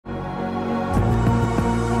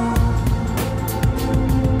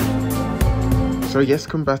So yes,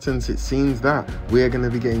 combatants, it seems that we are going to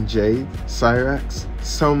be getting Jade, Cyrax,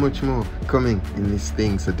 so much more coming in this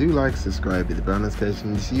thing. So do like, subscribe, hit the bell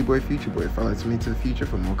notification. This is your boy Future Boy. Follow me to the future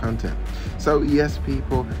for more content. So yes,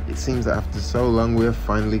 people, it seems that after so long we are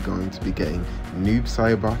finally going to be getting Noob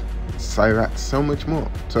Saibot, Cyrax, so much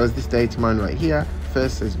more. So as this data mine right here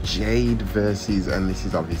first says Jade versus, and this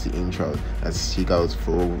is obviously intro as she goes,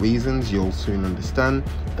 for all reasons you'll soon understand.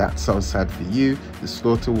 That's so sad for you. The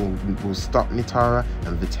slaughter will stop Nitara,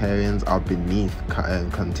 and Vitarians are beneath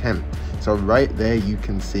contempt. So right there you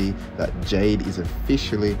can see that Jade is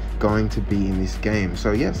officially going to be in this game.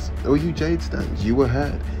 So yes, all you Jade stands, you were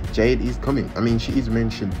heard. Jade is coming. I mean, she is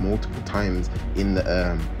mentioned multiple times in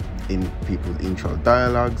the in people's intro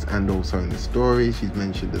dialogues, and also in the story she's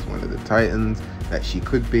mentioned as one of the titans that she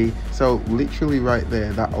could be. So literally right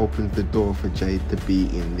there, that opens the door for Jade to be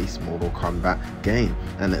in this Mortal Kombat game,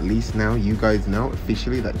 and at least now you guys know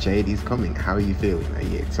officially that Jade is coming. How are you feeling? Are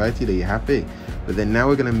you excited? Are you happy? But then now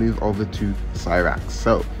we're going to move over to Cyrax.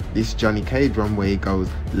 So this Johnny Cage run where he goes,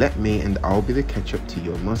 let me and I'll be the ketchup to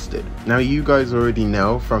your mustard. Now you guys already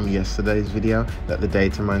know from yesterday's video that the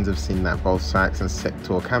data mines have seen that both Cyrax and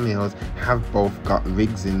Sector cameos have both got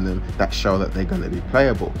rigs in them that show that they're going to be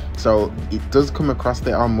playable. So it does come across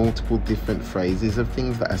there are multiple different phrases of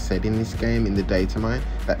things that are said in this game in the data mine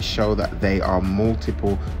that show that they are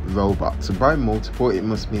multiple robots. So by multiple, it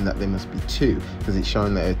must mean that there must be two, because it's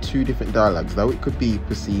showing that there are two different dialogues, though it could be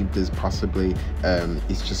perceived as possibly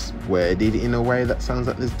it's just worded in a way that sounds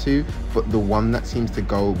like there's two, but the one that seems to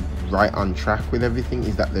go right on track with everything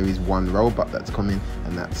is that there is one robot that's coming,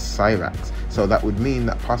 and that's Cyrax. So that would mean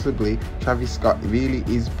that possibly Travis Scott really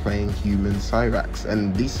is playing human Cyrax,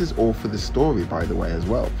 and this is all for the story, by the way, as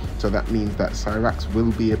well. So that means that Cyrax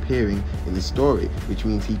will be appearing in the story, which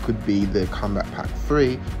means he could be the Combat Pack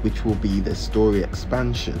 3, which will be the story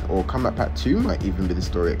expansion, or Combat Pack 2 might even be the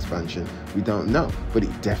story expansion, we don't know, but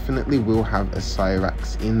it definitely will have a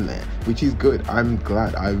Cyrax in there, which is good. I'm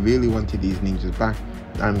glad. I really wanted these ninjas back.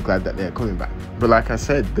 I'm glad that they're coming back. But like I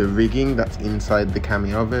said, the rigging that's inside the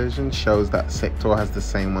cameo version shows that Sector has the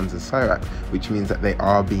same ones as Cyrax, which means that they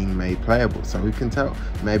are being made playable. So who can tell?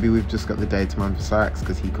 Maybe we've just got the data mine for Cyrax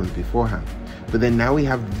because he comes beforehand. But then now we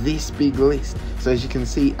have this big list. So as you can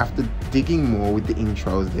see, after digging more with the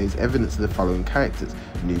intros, there's evidence of the following characters: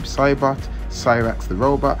 Noob Saibot, Cyrax the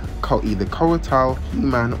robot, either Koatal,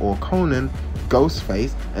 He-Man or Conan,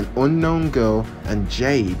 Ghostface, an unknown girl, and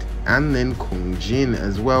Jade, and then Kung Jin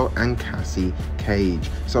as well, and Cassie Cage.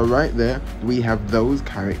 So right there we have those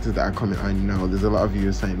characters that are coming. I know there's a lot of you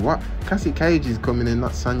are saying, what, Cassie Cage is coming and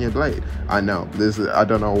not Sonya Blade? I know I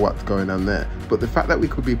don't know what's going on there, but the fact that we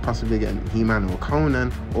could be possibly getting He-Man or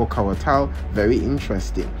Conan or Koatal, very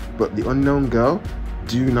interesting. But the unknown girl,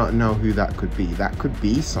 do not know who that could be. That could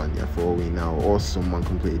be Sonya for all we know, or someone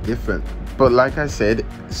completely different. But like I said,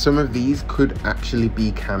 some of these could actually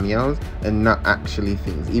be cameos and not actually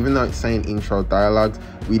things. Even though it's saying intro dialogues,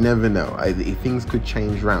 we never know. Things could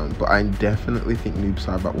change around, but I definitely think Noob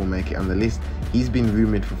Saibot will make it on the list. He's been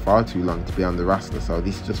rumored for far too long to be on the roster, so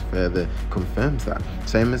this just further confirms that.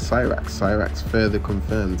 Same as Cyrax. Cyrax further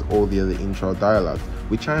confirms all the other intro dialogues,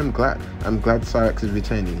 which I am glad. I'm glad Cyrax is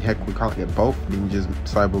returning. Heck, we can't get both ninjas,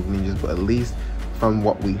 cyborg ninjas, but at least from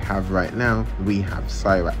what we have right now, we have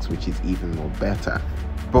Cyrax, which is even more better.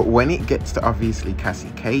 But when it gets to obviously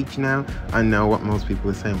Cassie Cage now, I know what most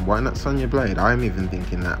people are saying, why not Sonya Blade? I'm even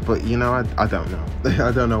thinking that, but you know, I don't know.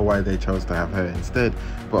 I don't know why they chose to have her instead,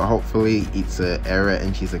 but hopefully it's an error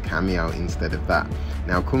and she's a cameo instead of that.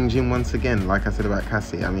 Now Kung Jin, once again, like I said about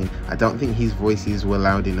Cassie, I mean, I don't think his voices were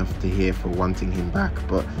loud enough to hear for wanting him back,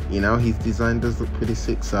 but you know, his design does look pretty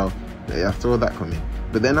sick, so I saw that coming.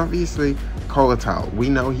 But then obviously Koatal, we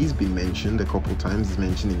know he's been mentioned a couple times. He's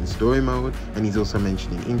mentioned in the story mode, and he's also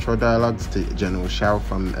mentioned in intro dialogues to General Shao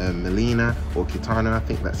from Melina or Kitana, I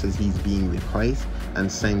think, that says he's being replaced,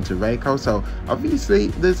 and same to Reiko. So obviously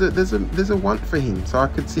there's a want for him, so I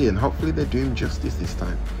could see, and hopefully they're doing justice this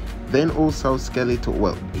time. Then also Skeletor,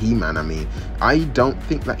 well, He-Man, I mean, I don't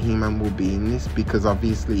think that He-Man will be in this, because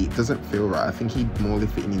obviously it doesn't feel right. I think he'd more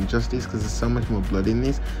fit in Injustice because there's so much more blood in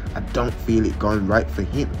this. I don't feel it going right for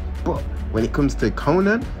him. But when it comes to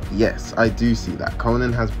Conan, yes, I do see that.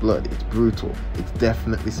 Conan has blood, it's brutal, it's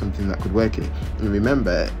definitely something that could work in it. And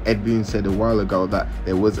remember, Ed Boon said a while ago that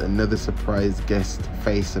there was another surprise guest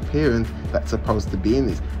face appearance that's supposed to be in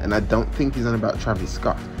this, and I don't think he's on about Travis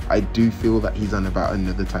Scott. I do feel that he's on about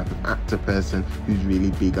another type of actor person who's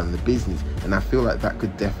really big on the business, and I feel like that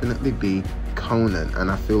could definitely be Conan,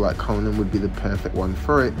 and I feel like Conan would be the perfect one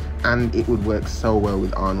for it, and it would work so well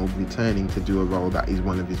with Arnold returning to do a role that is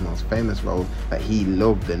one of his most famous roles that he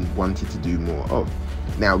loved and wanted to do more of.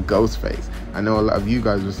 Now, Ghostface, I know a lot of you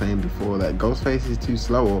guys were saying before that Ghostface is too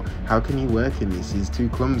slow, or how can he work in this, he's too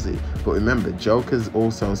clumsy. But remember, Joker's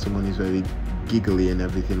also someone who's very giggly and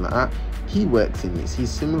everything like that. He works in this, he's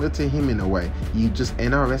similar to him in a way. You just,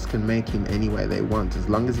 NRS can make him any way they want, as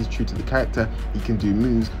long as he's true to the character. He can do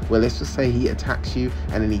moves where, let's just say he attacks you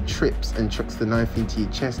and then he trips and chucks the knife into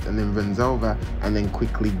your chest and then runs over and then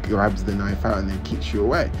quickly grabs the knife out and then kicks you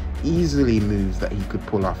away. Easily moves that he could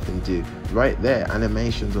pull off and do right there,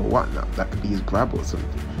 animations or whatnot. That could be his grab or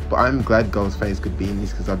something. But I'm glad Ghostface could be in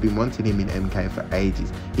this, because I've been wanting him in MK for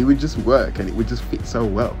ages. He would just work and it would just fit so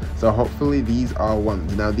well. So hopefully these are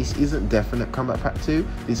ones. Now, this isn't definite Combat Pack 2.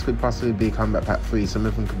 This could possibly be Combat Pack 3. Some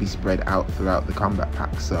of them could be spread out throughout the Combat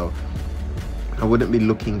Pack. So I wouldn't be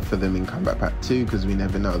looking for them in Combat Pack 2, because we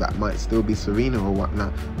never know, that might still be Serena or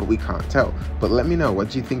whatnot, but we can't tell. But let me know, what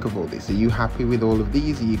do you think of all this? Are you happy with all of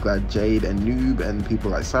these? Are you glad Jade and Noob and people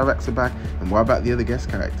like Cyrax are back? And what about the other guest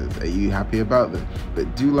characters? Are you happy about them?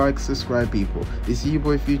 But do like, subscribe, people. This is your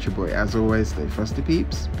boy Future Boy. As always, stay frosty,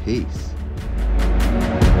 peeps. Peace.